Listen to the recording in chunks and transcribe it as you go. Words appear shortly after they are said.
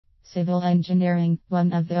Civil engineering,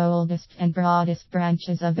 one of the oldest and broadest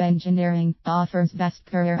branches of engineering, offers vast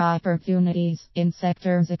career opportunities in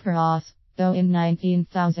sectors across. Though in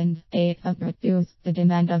 19,802 the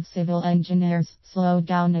demand of civil engineers slowed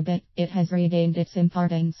down a bit, it has regained its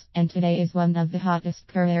importance, and today is one of the hottest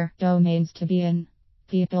career domains to be in.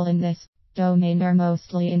 People in this domain are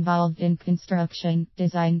mostly involved in construction,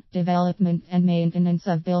 design, development and maintenance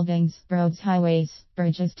of buildings, roads, highways,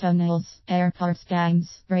 bridges, tunnels, airports,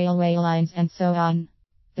 dams, railway lines and so on.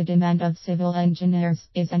 The demand of civil engineers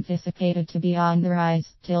is anticipated to be on the rise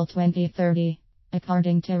till 2030.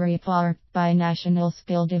 According to a report by National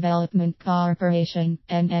Skill Development Corporation,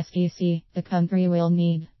 NSDC, the country will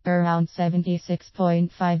need around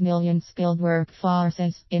 76.5 million skilled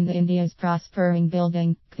workforces in the India's prospering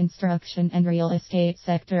building, construction and real estate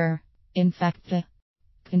sector. In fact, the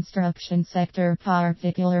construction sector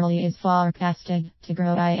particularly is forecasted to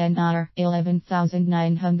grow INR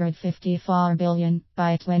 11,954 billion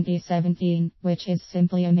by 2017, which is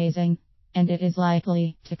simply amazing. And it is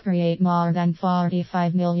likely to create more than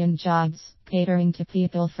 45 million jobs, catering to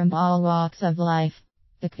people from all walks of life.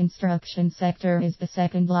 The construction sector is the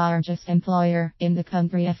second largest employer in the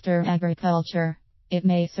country after agriculture. It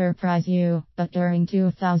may surprise you, but during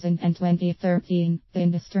 2013, the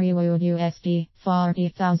industry wowed USD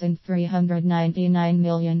 40,399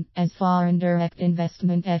 million as foreign direct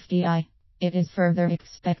investment FDI. It is further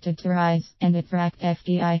expected to rise and attract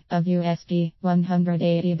FDI of USD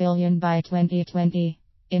 180 billion by 2020.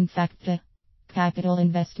 In fact, the capital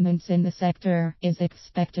investments in the sector is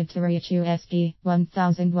expected to reach USD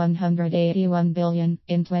 1,181 billion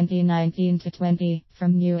in 2019-20,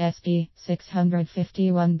 from USD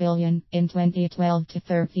 651 billion in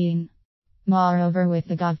 2012-13. Moreover, with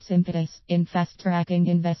the gov's impetus in fast-tracking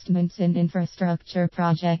investments in infrastructure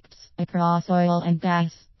projects across oil and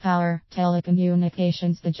gas, power,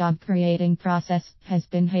 telecommunications, the job-creating process has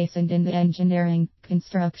been hastened in the engineering,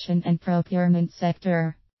 construction and procurement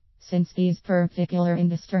sector. Since these particular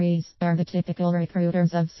industries are the typical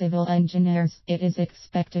recruiters of civil engineers, it is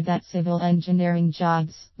expected that civil engineering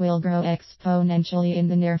jobs will grow exponentially in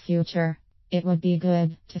the near future. It would be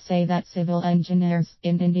good to say that civil engineers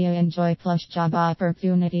in India enjoy plush job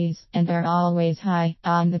opportunities and are always high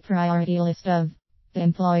on the priority list of the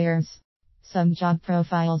employers. Some job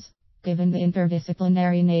profiles. Given the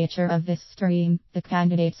interdisciplinary nature of this stream, the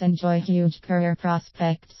candidates enjoy huge career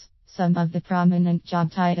prospects. Some of the prominent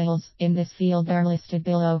job titles in this field are listed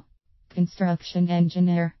below. Construction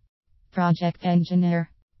engineer, project engineer,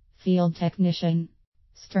 field technician,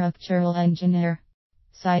 structural engineer,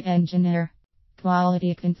 site engineer,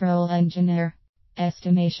 quality control engineer,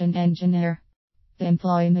 estimation engineer. The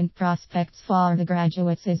employment prospects for the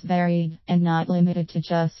graduates is varied and not limited to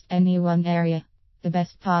just any one area. The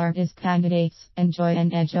best part is candidates enjoy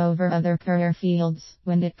an edge over other career fields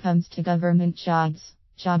when it comes to government jobs.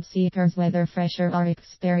 Job seekers, whether fresher or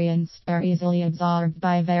experienced, are easily absorbed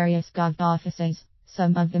by various gov offices.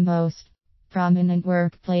 Some of the most prominent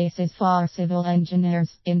workplaces for civil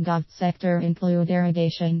engineers in gov sector include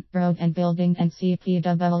irrigation, road and building and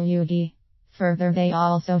CPWD. Further, they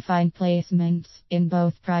also find placements in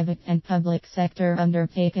both private and public sector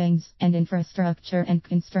undertakings and infrastructure and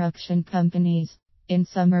construction companies. In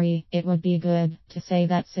summary, it would be good to say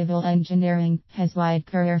that civil engineering has wide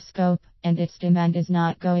career scope, and its demand is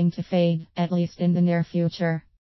not going to fade, at least in the near future.